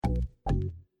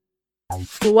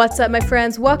What's up, my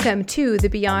friends? Welcome to the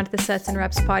Beyond the Sets and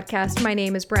Reps podcast. My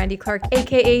name is Brandy Clark,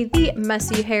 aka the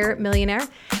Messy Hair Millionaire.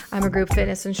 I'm a group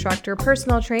fitness instructor,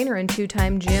 personal trainer, and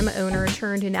two-time gym owner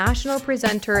turned national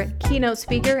presenter, keynote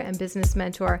speaker, and business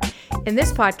mentor. In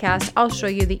this podcast, I'll show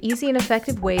you the easy and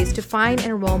effective ways to find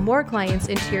and enroll more clients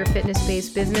into your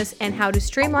fitness-based business and how to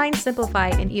streamline, simplify,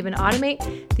 and even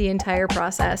automate the entire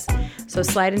process. So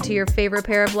slide into your favorite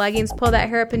pair of leggings, pull that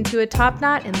hair up into a top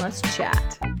knot, and let's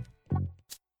chat.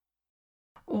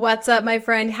 What's up, my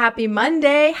friend? Happy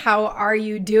Monday. How are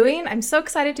you doing? I'm so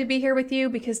excited to be here with you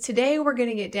because today we're going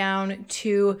to get down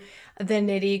to the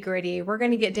nitty gritty. We're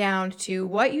going to get down to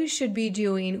what you should be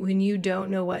doing when you don't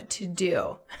know what to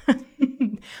do.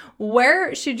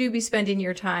 Where should you be spending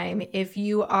your time if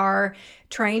you are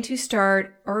trying to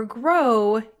start or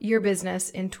grow your business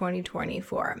in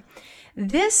 2024?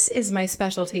 This is my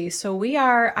specialty. So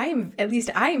I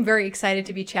am very excited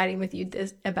to be chatting with you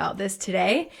about this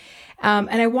today.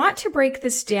 And I want to break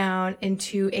this down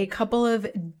into a couple of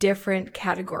different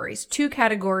categories, 2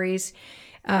 categories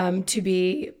to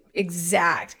be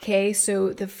exact. Okay,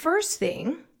 so the first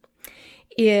thing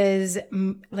is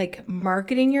like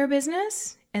marketing your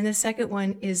business, and the second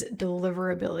one is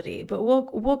deliverability. But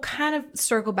we'll kind of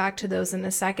circle back to those in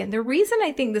a second. The reason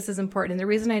I think this is important, and the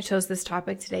reason I chose this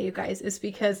topic today, you guys, is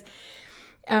because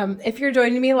if you're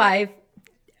joining me live,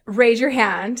 raise your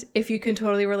hand if you can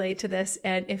totally relate to this.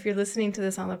 And if you're listening to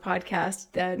this on the podcast,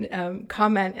 then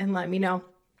comment and let me know.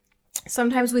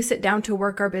 Sometimes we sit down to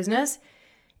work our business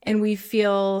and we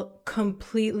feel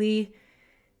completely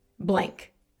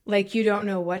blank. Like you don't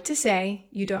know what to say.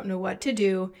 You don't know what to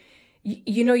do.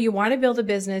 You know, you want to build a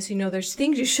business. You know, there's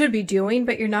things you should be doing,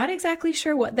 but you're not exactly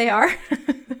sure what they are.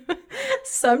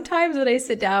 Sometimes when I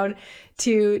sit down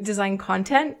to design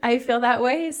content, I feel that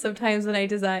way. Sometimes when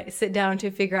I sit down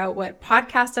to figure out what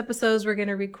podcast episodes we're going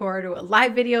to record or what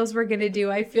live videos we're going to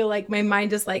do, I feel like my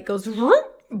mind just like goes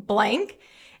blank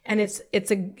and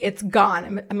it's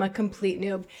gone. I'm a complete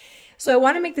noob. So I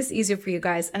want to make this easier for you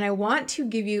guys. And I want to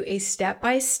give you a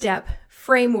step-by-step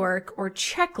framework or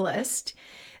checklist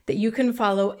that you can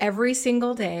follow every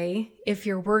single day. If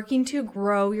you're working to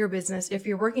grow your business, if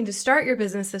you're working to start your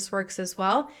business, this works as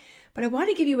well. But I want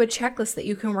to give you a checklist that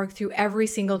you can work through every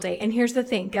single day. And here's the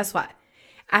thing, guess what?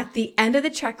 At the end of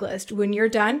the checklist, when you're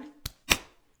done,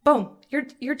 boom,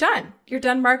 you're done. You're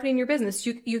done marketing your business.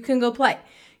 You can go play.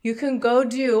 You can go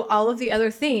do all of the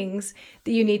other things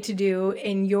that you need to do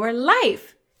in your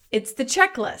life. It's the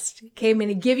checklist. Okay, I'm going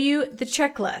to give you the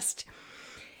checklist.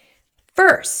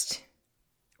 First,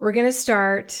 we're going to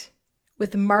start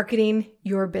with marketing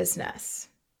your business.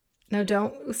 Now,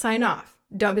 don't sign off.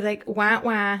 Don't be like,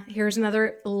 wah, here's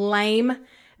another lame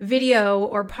video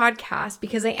or podcast,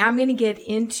 because I am going to get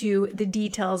into the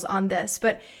details on this.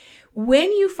 But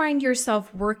when you find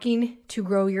yourself working to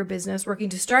grow your business, working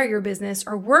to start your business,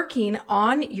 or working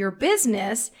on your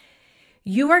business,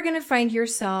 you are going to find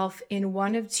yourself in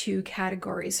one of 2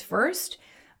 categories. First,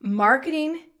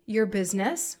 marketing your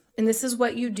business. And this is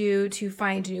what you do to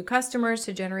find new customers,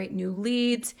 to generate new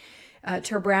leads,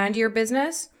 to brand your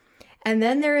business. And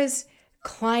then there is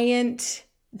client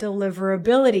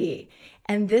deliverability.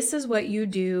 And this is what you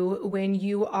do when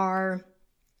you are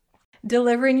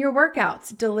delivering your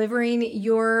workouts, delivering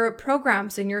your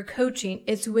programs and your coaching.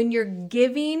 It's when you're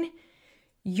giving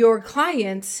your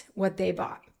clients what they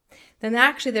bought. Then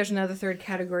actually there's another third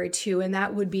category too, and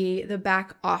that would be the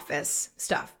back office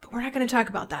stuff. But we're not going to talk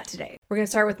about that today. We're going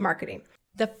to start with marketing.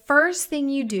 The first thing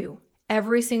you do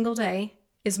every single day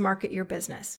is market your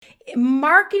business.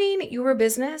 Marketing your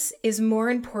business is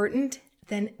more important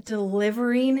than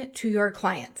delivering to your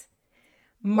clients.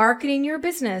 Marketing your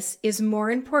business is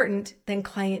more important than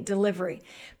client delivery,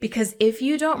 because if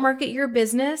you don't market your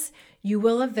business, you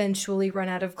will eventually run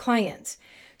out of clients.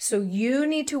 So you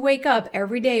need to wake up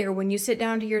every day, or when you sit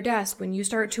down to your desk, when you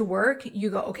start to work,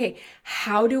 you go, okay,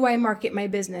 how do I market my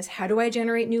business? How do I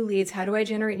generate new leads? How do I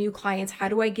generate new clients? How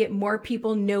do I get more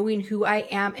people knowing who I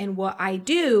am and what I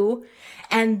do?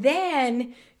 And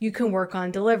then you can work on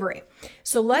delivery.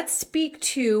 So let's speak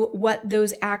to what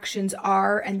those actions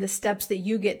are and the steps that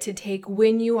you get to take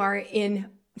when you are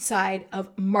inside of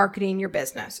marketing your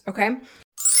business, okay?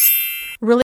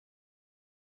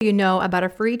 You know about a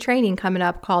free training coming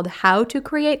up called How to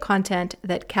Create Content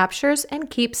That Captures and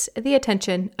Keeps the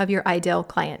Attention of Your Ideal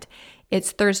Client.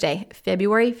 It's Thursday,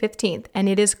 February 15th, and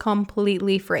it is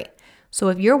completely free. So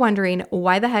if you're wondering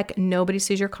why the heck nobody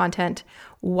sees your content,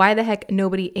 why the heck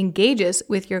nobody engages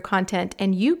with your content,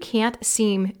 and you can't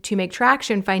seem to make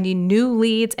traction finding new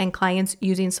leads and clients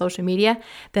using social media,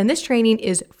 then this training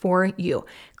is for you.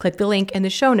 Click the link in the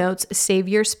show notes, save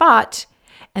your spot,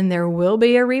 And there will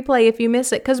be a replay if you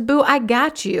miss it, because boo, I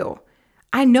got you.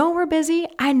 I know we're busy.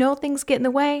 I know things get in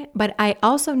the way, but I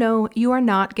also know you are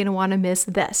not going to want to miss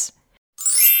this.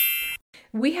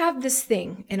 We have this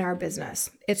thing in our business.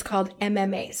 It's called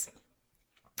MMAs.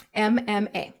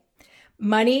 MMA,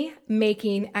 money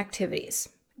making activities.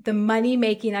 The money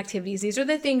making activities. These are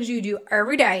the things you do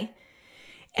every day.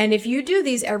 And if you do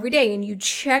these every day and you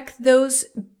check those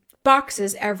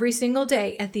boxes every single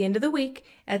day at the end of the week,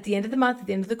 at the end of the month, at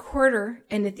the end of the quarter,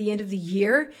 and at the end of the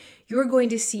year, you're going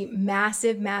to see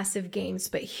massive, massive gains.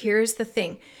 But here's the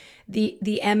thing. The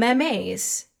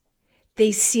MMAs,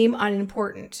 they seem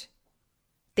unimportant.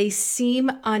 They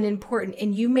seem unimportant.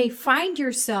 And you may find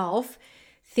yourself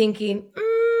thinking,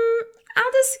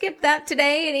 I'll just skip that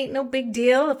today. It ain't no big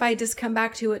deal if I just come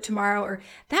back to it tomorrow, or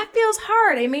that feels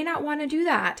hard. I may not want to do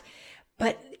that.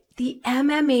 But the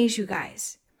MMAs, you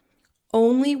guys,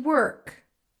 only work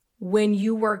when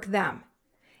you work them.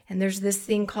 And there's this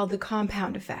thing called the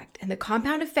compound effect. And the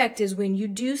compound effect is when you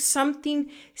do something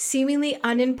seemingly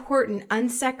unimportant,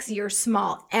 unsexy, or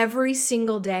small every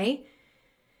single day.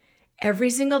 Every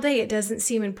single day, it doesn't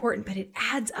seem important, but it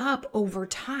adds up over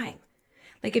time.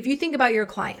 Like if you think about your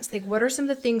clients, like what are some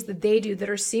of the things that they do that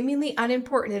are seemingly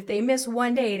unimportant? If they miss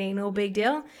one day, it ain't no big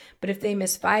deal. But if they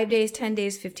miss 5 days, 10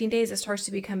 days, 15 days, it starts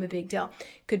to become a big deal.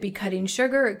 Could be cutting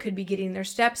sugar. It could be getting their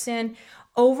steps in.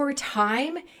 Over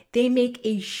time, they make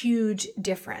a huge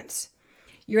difference.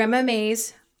 Your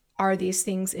MMAs are these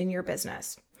things in your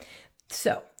business.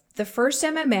 So the first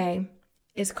MMA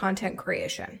is content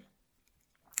creation.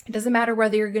 It doesn't matter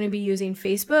whether you're going to be using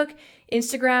Facebook,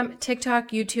 Instagram, TikTok,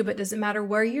 YouTube. It doesn't matter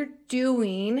where you're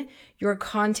doing your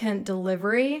content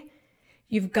delivery.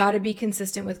 You've got to be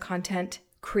consistent with content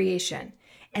creation.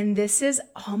 And this is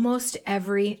almost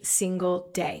every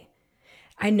single day.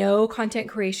 I know content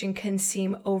creation can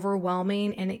seem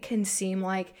overwhelming and it can seem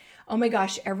like, oh my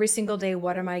gosh, every single day,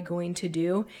 what am I going to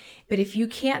do? But if you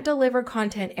can't deliver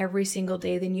content every single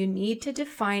day, then you need to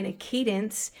define a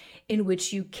cadence in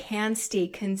which you can stay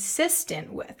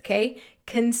consistent with, okay?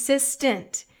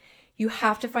 Consistent. You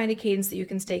have to find a cadence that you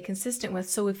can stay consistent with.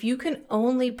 So if you can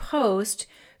only post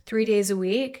 3 days a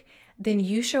week, then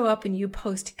you show up and you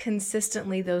post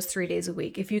consistently those 3 days a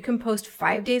week. If you can post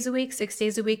 5 days a week, 6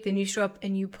 days a week, then you show up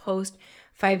and you post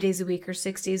 5 days a week or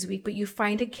 6 days a week, but you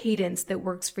find a cadence that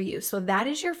works for you. So that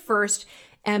is your first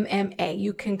MMA.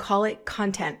 You can call it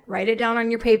content. Write it down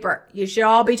on your paper. You should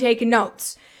all be taking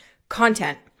notes.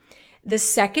 Content. The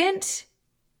second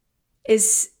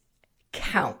is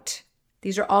count.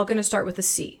 These are all going to start with a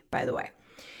C, by the way.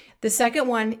 The second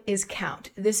one is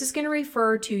count. This is going to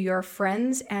refer to your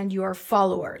friends and your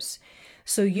followers.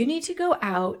 So you need to go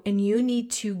out and you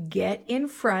need to get in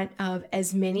front of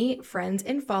as many friends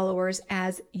and followers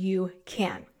as you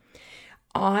can.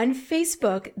 On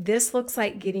Facebook, this looks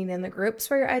like getting in the groups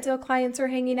where your ideal clients are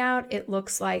hanging out. It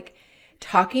looks like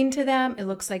talking to them. It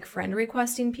looks like friend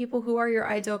requesting people who are your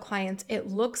ideal clients. It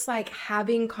looks like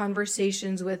having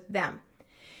conversations with them.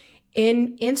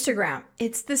 In Instagram,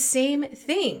 it's the same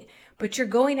thing, but you're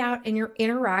going out and you're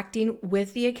interacting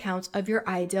with the accounts of your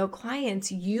ideal clients.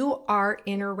 You are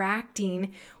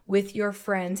interacting with your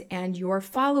friends and your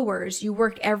followers. You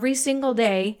work every single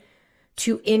day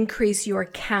to increase your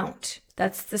count.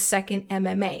 That's the second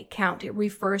MMA, count. It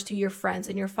refers to your friends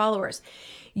and your followers.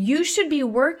 You should be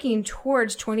working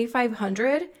towards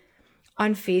 2,500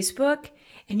 on Facebook,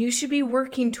 and you should be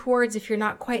working towards, if you're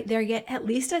not quite there yet, at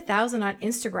least 1,000 on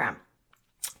Instagram.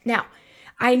 Now,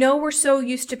 I know we're so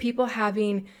used to people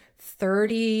having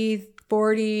 30,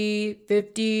 40,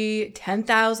 50,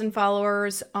 10,000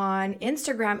 followers on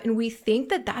Instagram, and we think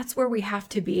that that's where we have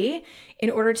to be in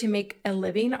order to make a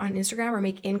living on Instagram or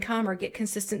make income or get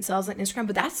consistent sales on Instagram,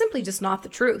 but that's simply just not the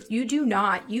truth. You do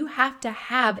not. You have to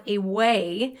have a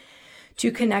way to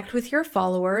connect with your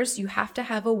followers. You have to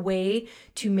have a way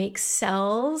to make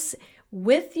sales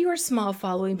with your small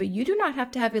following, but you do not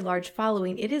have to have a large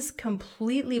following. It is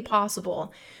completely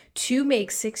possible to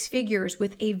make 6 figures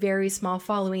with a very small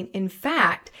following. In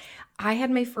fact, I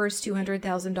had my first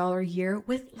 $200,000 year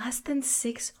with less than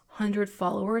 600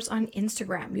 followers on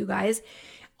Instagram. You guys,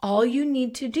 all you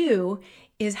need to do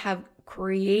is have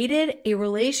created a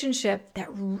relationship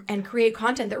and create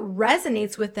content that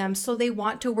resonates with them so they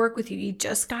want to work with you. You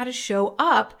just got to show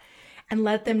up and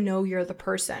let them know you're the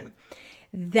person.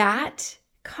 That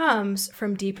comes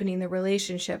from deepening the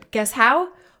relationship. Guess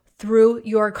how? Through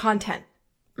your content.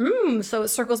 So it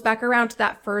circles back around to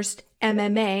that first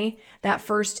MMA, that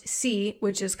first C,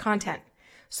 which is content.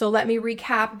 So let me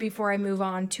recap before I move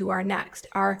on to our next.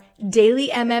 Our daily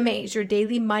MMAs, your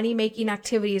daily money-making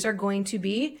activities, are going to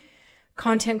be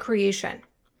content creation,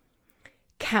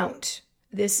 Count.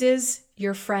 This is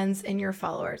your friends and your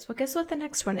followers. Well, guess what the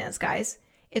next one is, guys?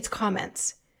 It's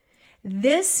comments.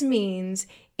 This means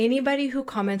anybody who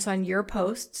comments on your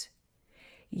posts,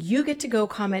 you get to go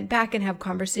comment back and have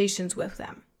conversations with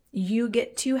them. You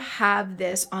get to have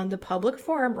this on the public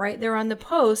forum right there on the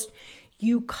post.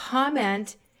 You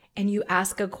comment and you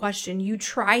ask a question. You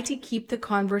try to keep the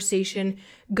conversation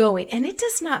going. And it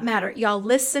does not matter. Y'all,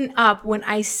 listen up when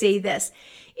I say this.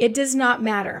 It does not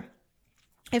matter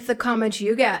if the comment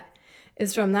you get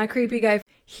is from that creepy guy.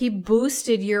 He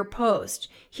boosted your post.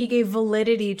 He gave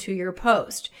validity to your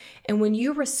post. And when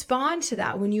you respond to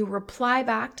that, when you reply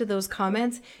back to those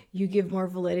comments, you give more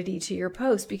validity to your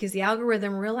post because the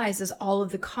algorithm realizes all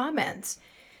of the comments.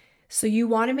 So you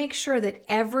want to make sure that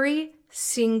every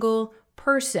single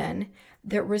person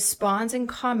that responds and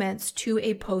comments to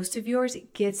a post of yours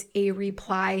gets a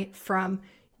reply from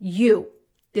you.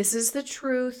 This is the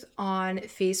truth on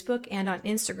Facebook and on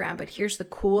Instagram, but here's the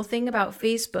cool thing about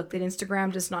Facebook that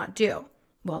Instagram does not do.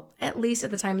 Well, at least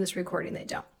at the time of this recording, they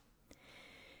don't.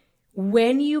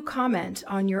 When you comment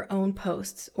on your own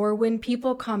posts or when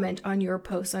people comment on your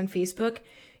posts on Facebook,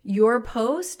 your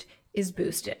post is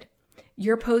boosted.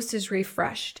 Your post is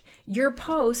refreshed. Your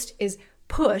post is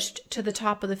pushed to the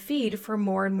top of the feed for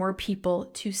more and more people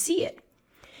to see it.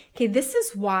 Okay, this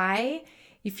is why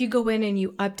if you go in and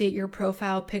you update your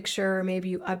profile picture, or maybe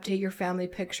you update your family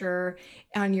picture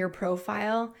on your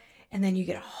profile, and then you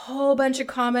get a whole bunch of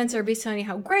comments, everybody's telling you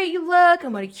how great you look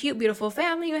and what a cute, beautiful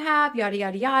family you have, yada,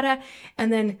 yada, yada.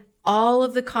 And then all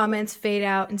of the comments fade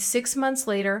out. And 6 months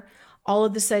later, all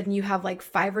of a sudden you have like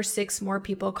 5 or 6 more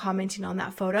people commenting on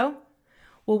that photo.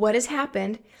 Well, what has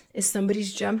happened is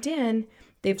somebody's jumped in,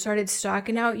 they've started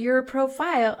stalking out your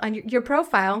profile, on your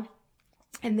profile,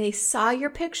 and they saw your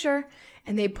picture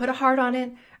and they put a heart on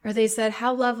it, or they said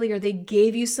how lovely, or they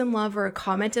gave you some love or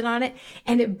commented on it,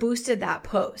 and it boosted that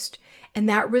post. And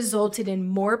that resulted in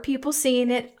more people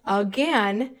seeing it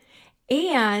again,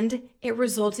 and it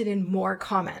resulted in more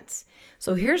comments.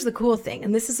 So here's the cool thing,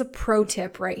 and this is a pro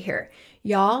tip right here.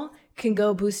 Y'all can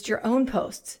go boost your own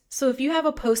posts. So if you have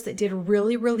a post that did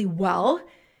really, really well,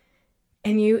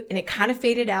 and it kind of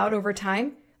faded out over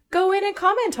time, go in and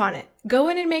comment on it. Go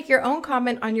in and make your own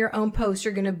comment on your own post.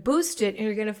 You're going to boost it and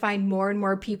you're going to find more and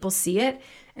more people see it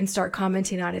and start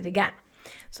commenting on it again.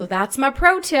 So that's my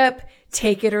pro tip.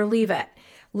 Take it or leave it.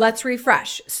 Let's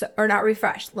refresh,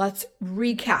 let's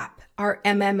recap our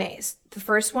MMAs. The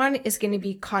first one is going to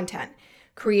be content.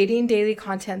 Creating daily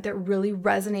content that really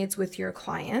resonates with your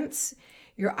clients,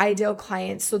 your ideal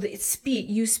clients, so that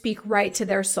you speak right to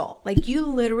their soul. Like you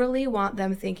literally want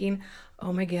them thinking,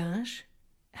 oh my gosh,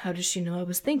 how does she know I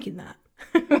was thinking that?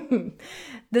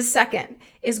 The second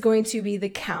is going to be the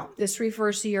count. This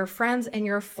refers to your friends and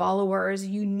your followers.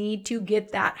 You need to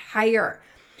get that higher.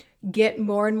 Get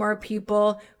more and more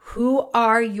people who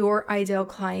are your ideal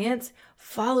clients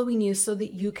following you so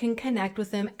that you can connect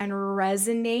with them and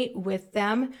resonate with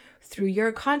them through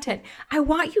your content. I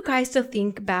want you guys to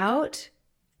think about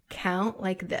count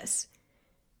like this.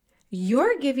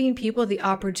 You're giving people the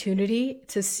opportunity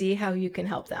to see how you can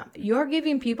help them. You're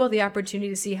giving people the opportunity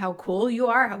to see how cool you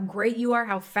are, how great you are,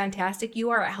 how fantastic you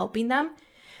are at helping them.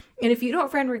 And if you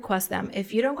don't friend request them,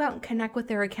 if you don't go out and connect with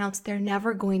their accounts, they're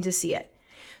never going to see it.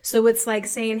 So it's like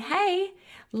saying, hey,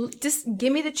 just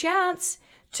give me the chance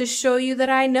to show you that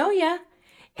I know you.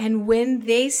 And when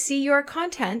they see your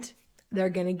content, they're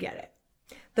going to get it.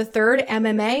 The third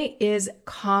MMA is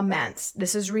comments.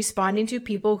 This is responding to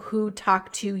people who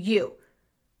talk to you.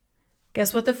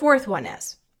 Guess what the fourth one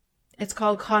is? It's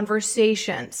called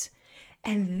conversations.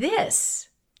 And this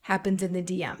happens in the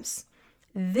DMs.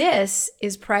 This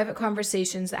is private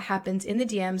conversations that happens in the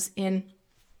DMs in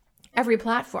every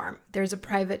platform. There's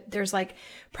like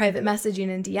private messaging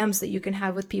and DMs that you can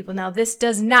have with people. Now, this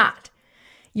does not.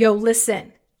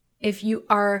 Listen, if you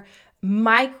are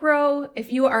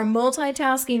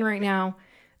multitasking right now,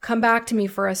 come back to me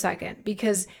for a second,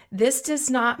 because this does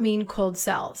not mean cold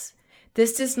sells.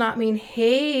 This does not mean,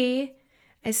 hey,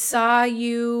 I saw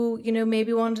you,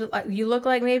 maybe you look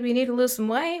like maybe you need to lose some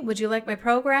weight. Would you like my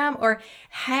program? Or,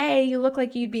 hey, you look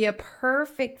like you'd be a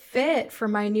perfect fit for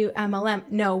my new MLM.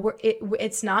 No,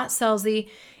 it's not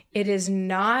salesy. It is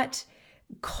not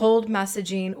cold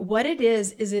messaging. What it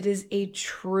is it is a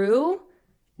true,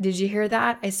 did you hear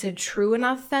that? I said true and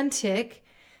authentic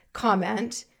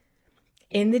comment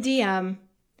in the DM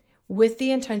with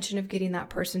the intention of getting that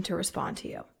person to respond to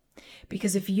you.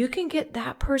 Because if you can get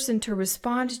that person to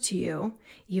respond to you,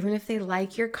 even if they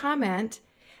like your comment,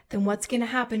 then what's going to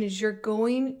happen is you're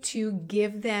going to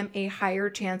give them a higher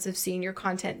chance of seeing your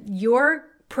content. Your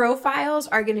profiles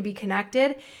are going to be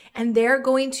connected and they're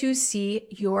going to see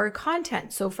your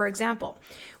content. So for example,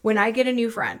 when I get a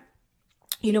new friend,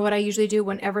 you know what I usually do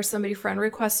whenever somebody friend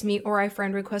requests me or I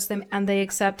friend request them and they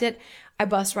accept it, I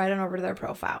bust right on over to their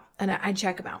profile and I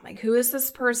check them out. Like, who is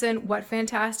this person? What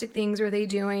fantastic things are they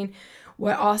doing?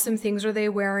 What awesome things are they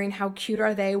wearing? How cute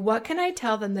are they? What can I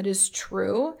tell them that is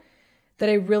true, that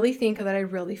I really think, that I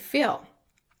really feel?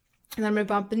 And I'm going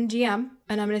to bump in DM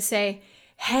and I'm going to say,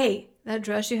 hey, that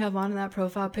dress you have on in that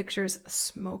profile picture is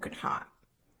smoking hot.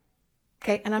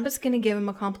 Okay, and I'm just going to give them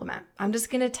a compliment. I'm just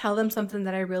going to tell them something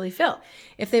that I really feel.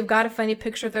 If they've got a funny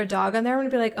picture of their dog on there, I'm going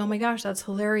to be like, oh my gosh, that's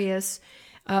hilarious.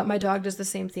 My dog does the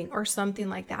same thing, or something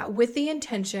like that, with the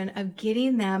intention of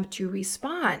getting them to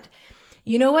respond.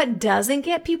 You know what doesn't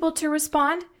get people to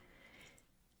respond?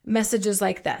 Messages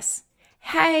like this.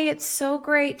 Hey, it's so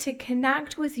great to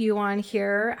connect with you on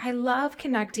here. I love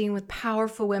connecting with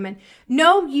powerful women.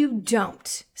 No, you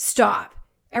don't. Stop.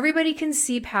 Everybody can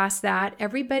see past that.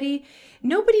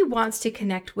 Nobody wants to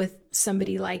connect with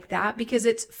somebody like that because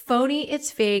it's phony,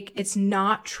 it's fake, it's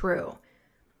not true.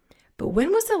 But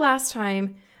when was the last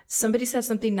time somebody said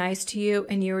something nice to you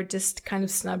and you were just kind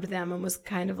of snubbed them and was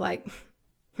kind of like,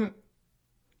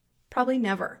 Probably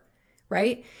never,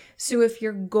 right? So if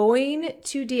you're going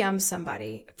to DM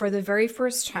somebody for the very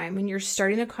first time and you're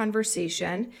starting a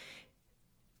conversation,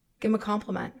 give them a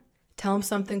compliment. Tell them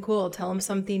something cool. Tell them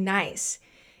something nice.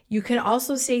 You can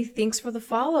also say thanks for the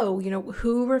follow. You know,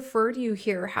 who referred you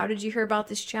here? How did you hear about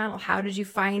this channel? How did you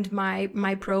find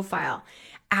my profile?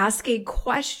 Ask a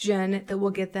question that will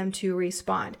get them to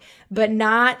respond, but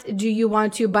not, do you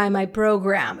want to buy my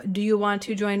program? Do you want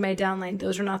to join my downline?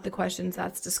 Those are not the questions.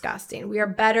 That's disgusting. We are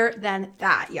better than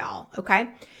that, y'all. Okay.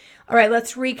 All right,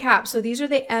 let's recap. So these are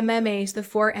the MMAs, the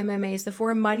 4 MMAs, the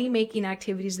 4 money-making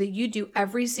activities that you do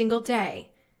every single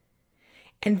day,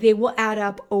 and they will add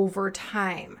up over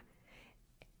time.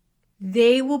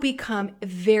 They will become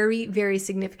very, very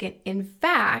significant. In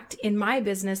fact, in my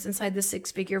business, inside the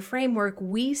 6-figure framework,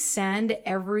 we send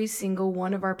every single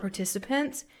one of our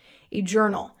participants a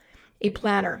journal, a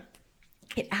planner.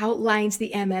 It outlines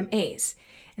the MMAs.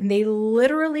 And they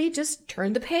literally just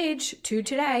turn the page to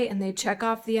today and they check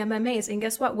off the MMAs. And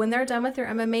guess what? When they're done with their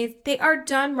MMAs, they are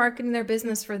done marketing their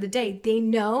business for the day. They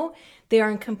know they are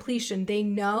in completion. They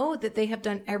know that they have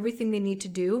done everything they need to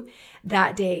do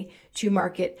that day to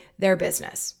market their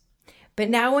business. But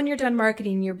now when you're done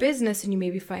marketing your business and you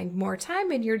maybe find more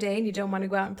time in your day and you don't want to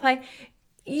go out and play,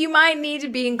 you might need to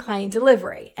be in client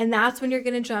delivery. And that's when you're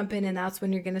going to jump in and that's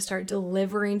when you're going to start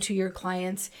delivering to your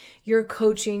clients, your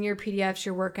coaching, your PDFs,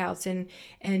 your workouts,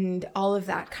 and all of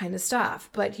that kind of stuff.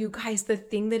 But you guys, the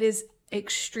thing that is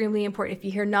extremely important, if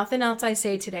you hear nothing else I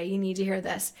say today, you need to hear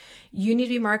this. You need to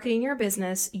be marketing your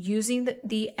business using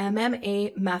the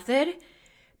MMA method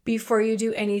before you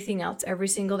do anything else every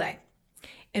single day.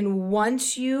 And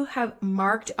once you have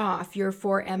marked off your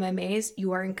 4 MMAs,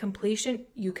 you are in completion,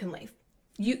 you can leave.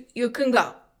 You can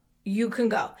go. You can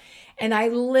go. And I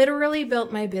literally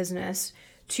built my business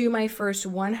to my first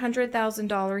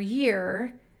 $100,000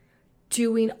 year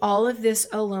doing all of this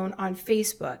alone on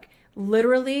Facebook.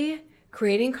 Literally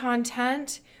creating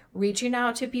content, reaching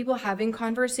out to people, having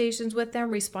conversations with them,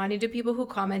 responding to people who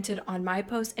commented on my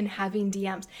posts, and having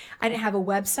DMs. I didn't have a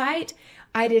website.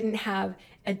 I didn't have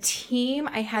a team.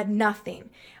 I had nothing.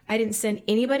 I didn't send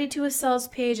anybody to a sales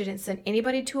page. I didn't send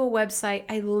anybody to a website.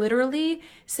 I literally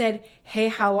said, hey,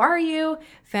 how are you?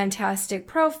 Fantastic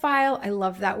profile. I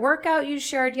love that workout you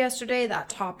shared yesterday. That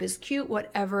top is cute,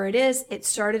 whatever it is. It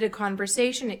started a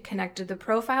conversation. It connected the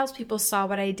profiles. People saw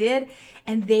what I did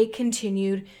and they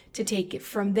continued to take it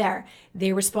from there.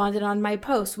 They responded on my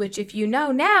post, which if you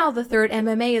know now, the 3rd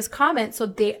MMA is comment. So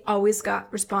they always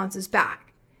got responses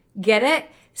back. Get it?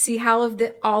 See how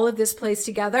all of this plays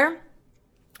together?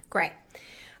 Great.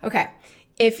 Okay.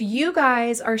 If you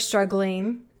guys are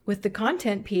struggling with the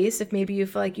content piece, if maybe you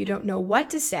feel like you don't know what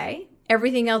to say,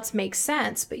 everything else makes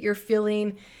sense, but you're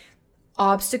feeling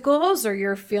obstacles or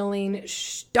you're feeling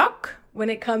stuck when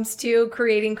it comes to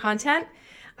creating content,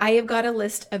 I have got a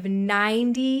list of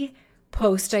 90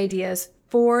 post ideas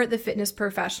for the fitness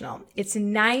professional. It's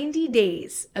 90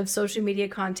 days of social media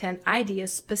content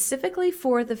ideas specifically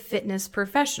for the fitness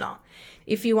professional.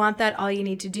 If you want that, all you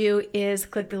need to do is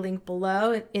click the link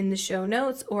below in the show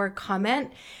notes or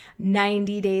comment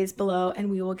 90 days below and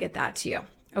we will get that to you.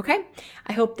 Okay?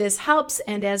 I hope this helps.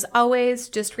 And as always,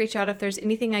 just reach out if there's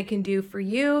anything I can do for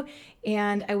you.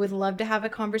 And I would love to have a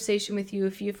conversation with you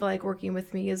if you feel like working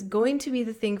with me is going to be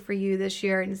the thing for you this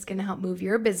year and it's going to help move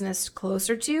your business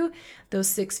closer to those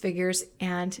 6 figures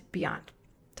and beyond.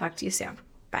 Talk to you soon.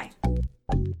 Bye.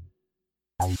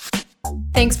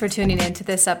 Thanks for tuning in to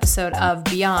this episode of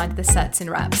Beyond the Sets and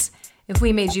Reps. If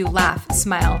we made you laugh,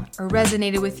 smile, or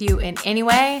resonated with you in any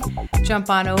way, jump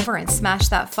on over and smash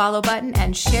that follow button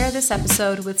and share this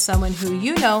episode with someone who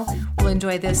you know will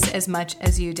enjoy this as much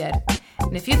as you did.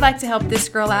 And if you'd like to help this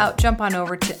girl out, jump on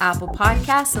over to Apple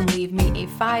Podcasts and leave me a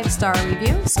 5-star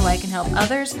review so I can help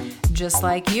others just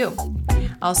like you.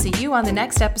 I'll see you on the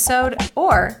next episode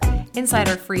or inside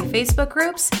our free Facebook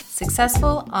groups,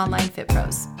 Successful Online Fit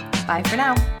Pros. Bye for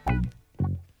now.